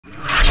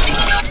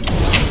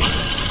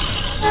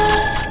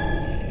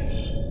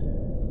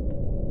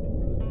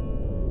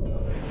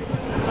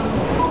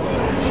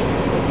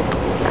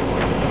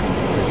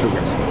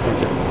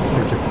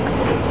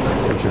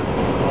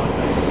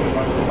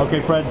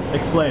Okay, Fred,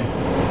 explain.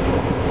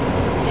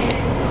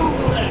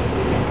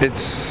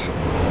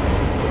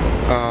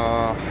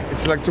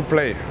 It's like to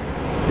play.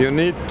 You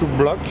need to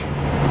block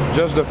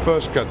just the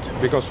first cut,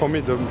 because for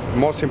me the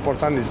most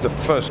important is the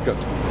first cut.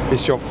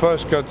 It's your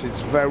first cut,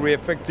 it's very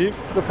effective,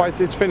 the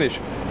fight is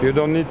finished. You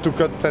don't need to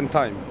cut 10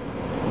 times.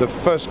 The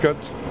first cut,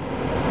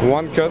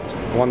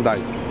 one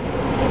died.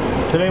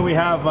 Today we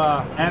have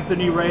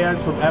Anthony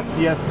Reyes from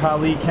FCS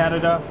Kali,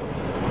 Canada.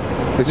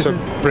 It's a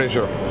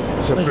pleasure.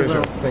 It's a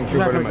pleasure. Thank you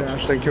very much.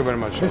 Actually. Thank you very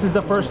much. This is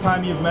the first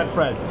time you've met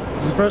Fred.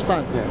 This is the first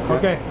time. Yeah.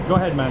 Okay, go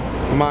ahead, man.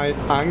 My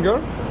anger,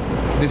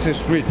 this is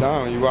street,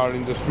 huh? You are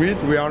in the street,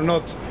 we are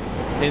not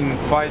in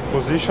fight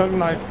position,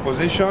 knife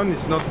position,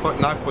 it's not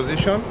knife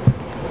position.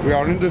 We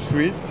are in the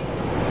street,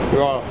 you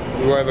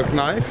have a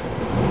knife,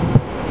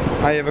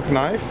 I have a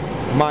knife.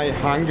 My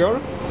anger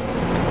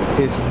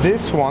is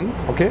this one,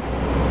 okay?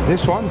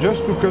 This one,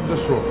 just to cut the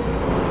throat.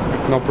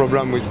 No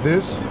problem with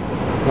this,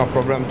 no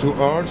problem to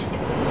hurt,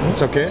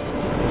 it's okay.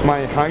 My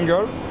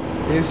anger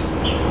is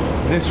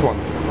this one,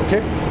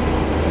 okay?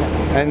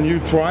 And you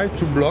try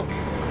to block.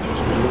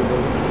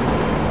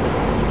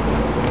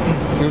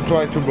 You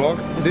try to block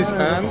this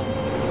hand,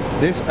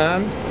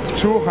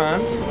 two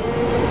hands,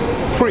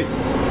 free.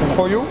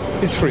 For you,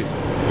 it's free.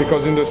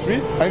 Because in the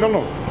street, I don't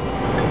know.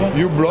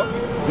 You block,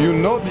 you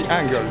know the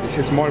angle. This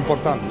is more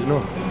important, you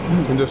know.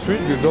 In the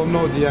street, you don't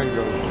know the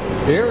angle.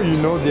 Here, you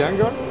know the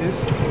angle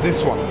is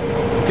this one,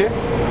 okay?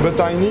 But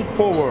I need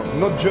power,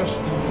 not just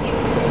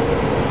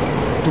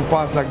to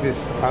pass like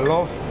this. I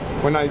love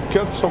when I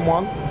cut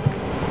someone,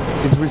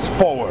 it's with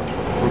power,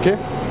 okay?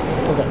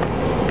 Okay.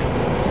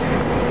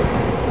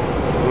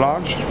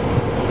 Large,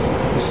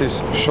 this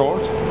is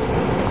short,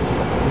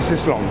 this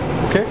is long,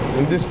 okay?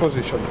 In this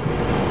position.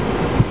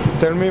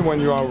 Tell me when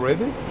you are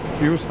ready.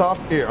 You start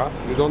here, huh?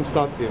 You don't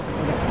start here.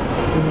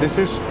 Okay. This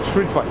is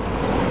street fight,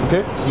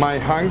 okay? My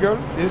angle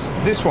is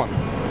this one.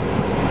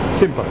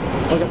 Simple,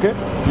 okay?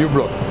 You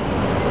block.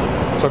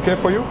 It's okay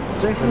for you?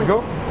 Let's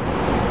go.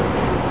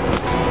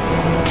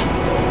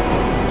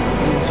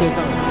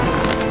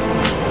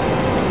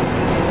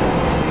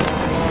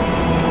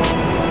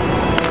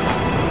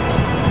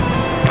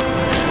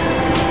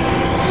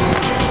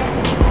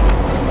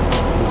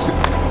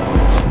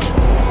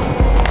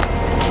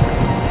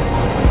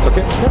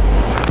 Okay? Yeah.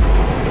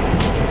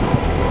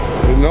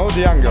 You know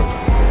the angle.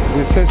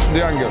 This is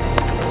the angle.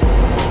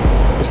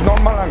 It's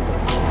normal angle.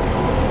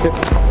 Okay.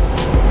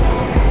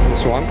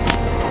 This one.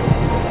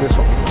 This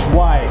one.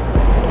 Why?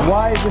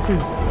 Why this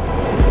is...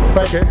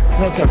 Fred. Okay.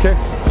 That's okay.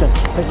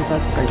 Thank you,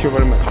 Fred. Thank you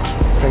very much.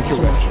 Thank you.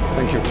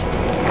 Thank you.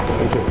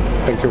 Thank you.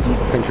 Thank you.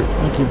 Thank you.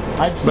 Thank you.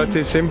 But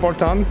it's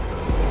important,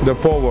 the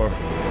power.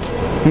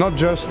 Not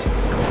just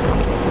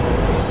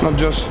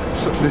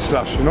this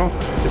slash, you know?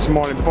 It's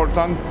more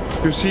important.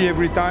 You see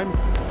every time,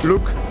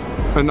 look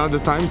another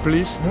time,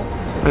 please. Yeah.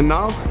 And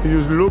now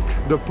you look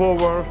the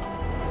power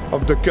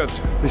of the cut.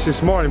 This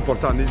is more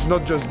important. It's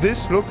not just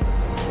this, look,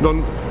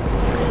 don't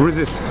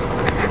resist,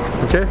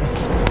 okay?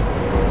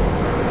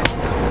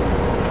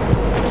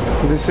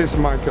 This is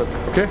my cut,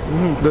 okay?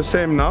 The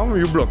same now,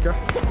 you block, yeah?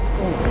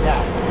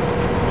 Yeah.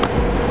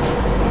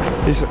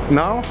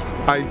 Now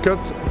I cut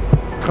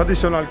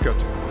traditional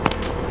cut.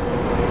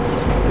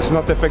 It's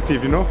not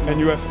effective, you know, and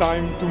you have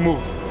time to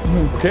move,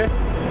 okay?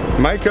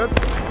 My cut.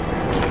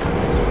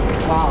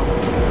 Wow.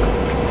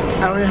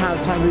 I don't even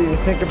have time to even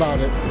think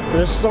about it.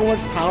 There's so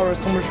much power,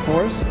 so much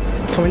force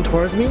coming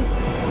towards me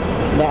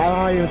that I don't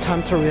have even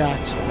time to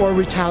react or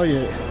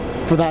retaliate,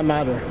 for that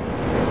matter.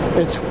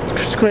 It's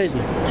crazy.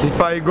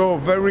 If I go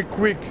very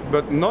quick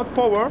but not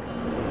power,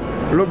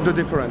 look the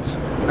difference.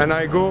 And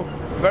I go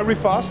very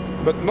fast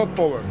but not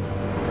power.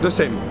 The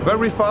same.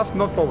 Very fast,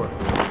 not power.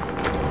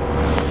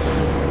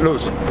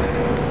 Loose.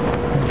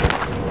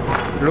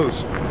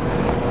 Loose.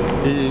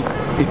 He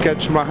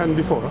catch my hand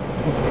before.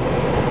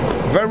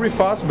 Very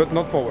fast but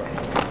not power.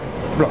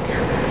 Block.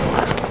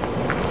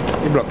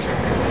 He block.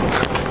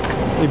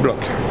 He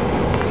block.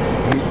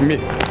 Me.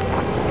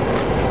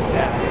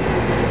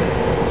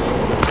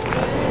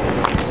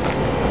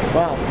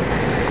 Wow.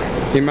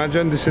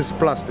 Imagine this is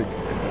plastic.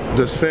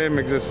 The same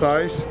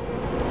exercise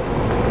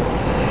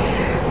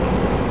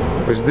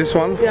with this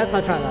one. Yes,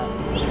 I try that.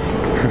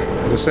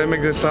 The same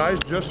exercise,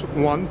 just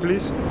one,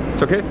 please.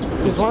 It's okay?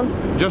 Just one?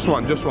 Just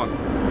one, just one.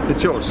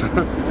 It's yours. I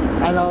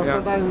know, yeah.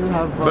 sometimes I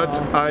have...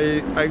 But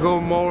I go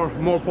more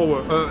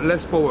power,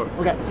 less power.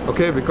 Okay.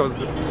 Okay,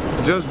 because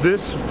just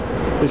this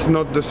is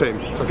not the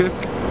same, okay?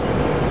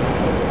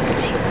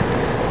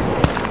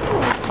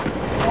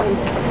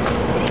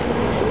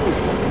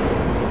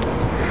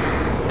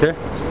 Okay?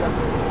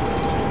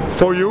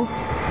 For you,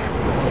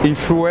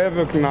 if you have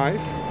a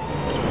knife,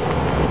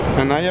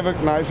 and I have a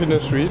knife in the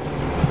street,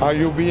 are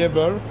you be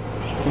able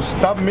to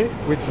stab me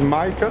with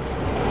my cut?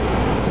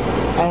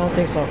 I don't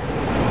think so.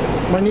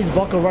 My knees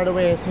buckle right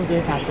away as soon as the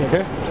impact hits.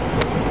 Okay?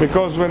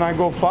 Because when I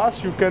go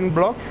fast, you can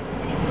block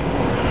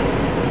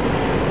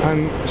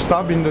and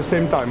stab in the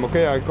same time.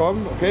 Okay, I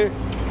come, okay?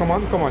 Come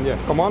on, yeah,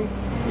 come on.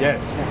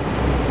 Yes.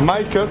 Yeah.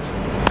 My cut.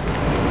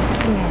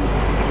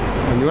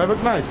 And you have a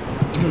knife.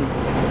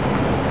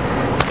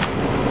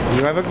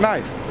 You have a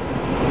knife.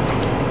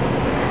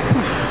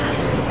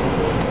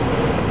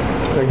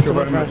 Thank you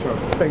very much, sir.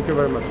 Thank you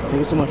very much. Thank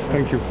you so much.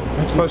 Thank you.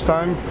 First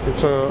time,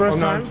 it's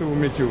an honor to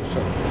meet you,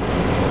 sir.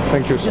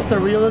 Thank you, sir. Just the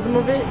realism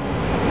of it,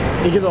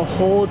 it gives a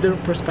whole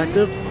different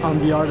perspective on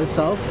the art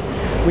itself.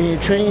 When you're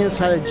training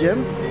inside a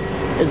gym,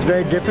 it's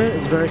very different,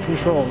 it's very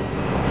controlled.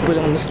 But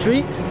on the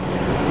street,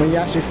 when you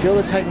actually feel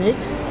the technique,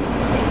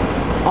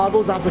 all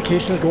those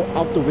applications go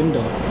out the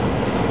window.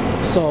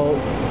 So,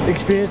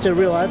 experience in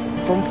real life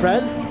from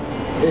Fred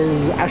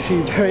is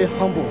actually very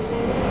humble.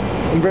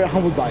 I'm very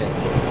humbled by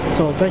it.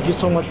 So thank you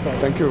so much, Fred.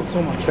 Thank you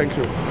so much. Thank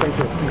you. Thank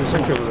you.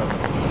 Thank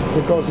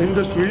you. Because in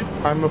the street,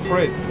 I'm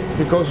afraid.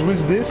 Because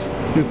with this,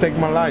 you take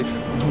my life.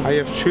 I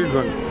have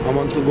children. I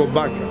want to go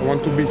back. I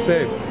want to be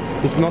safe.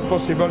 It's not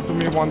possible to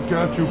me one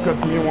cut, you cut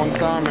me one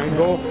time and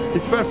go.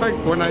 It's perfect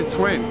when I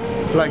train.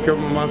 Like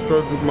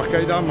Mastro,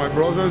 Marcaida, my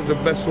brothers, the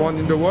best one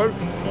in the world.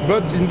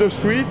 But in the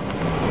street,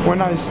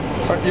 when I,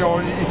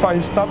 if I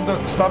stop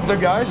the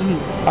guys,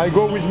 I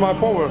go with my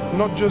power.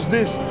 Not just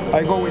this,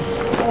 I go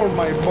with all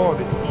my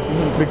body.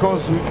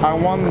 Because I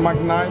want my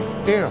knife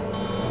here.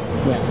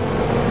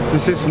 Yeah.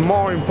 This is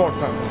more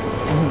important.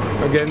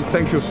 Again,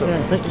 thank you, sir.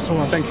 Yeah, thank you so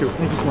much. Thank you.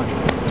 Thank you so much.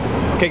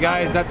 Okay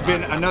guys, that's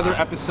been another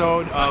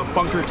episode of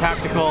Funker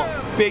Tactical.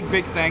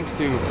 Big thanks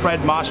to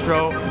Fred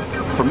Mastro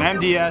from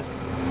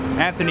MDS,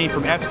 Anthony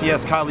from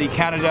FCS Kali,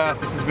 Canada.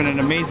 This has been an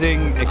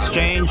amazing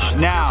exchange.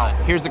 Now,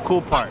 here's the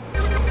cool part.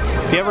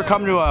 If you ever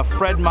come to a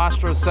Fred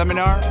Mastro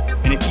seminar,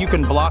 and if you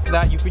can block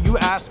that, you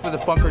ask for the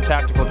Funker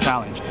Tactical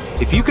Challenge.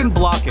 If you can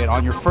block it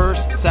on your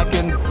first,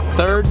 second,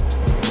 third,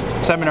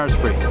 seminar's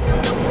free.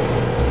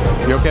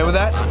 You okay with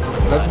that?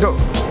 Let's go.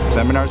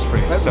 Seminar's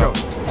free. Let's go.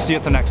 See you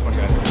at the next one,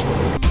 guys.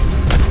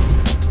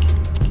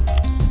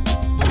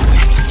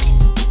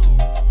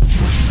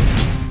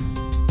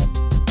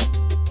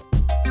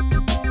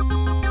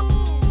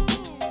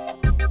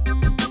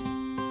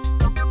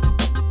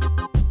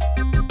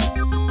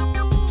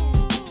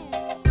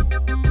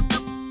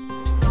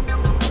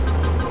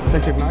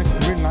 Take a knife,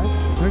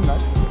 green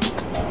knife.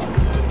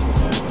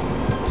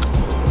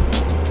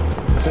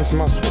 This is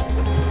Mastro.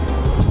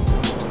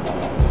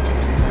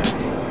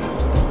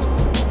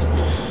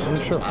 I'm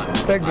sure.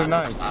 Take the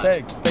knife.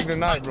 Take the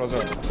knife,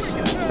 brother.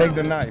 Take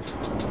the knife.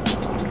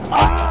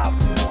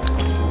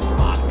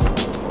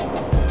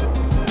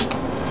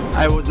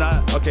 I was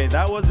not, okay,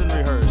 that wasn't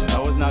rehearsed. I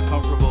was not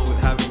comfortable with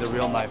having the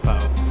real knife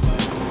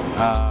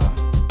out.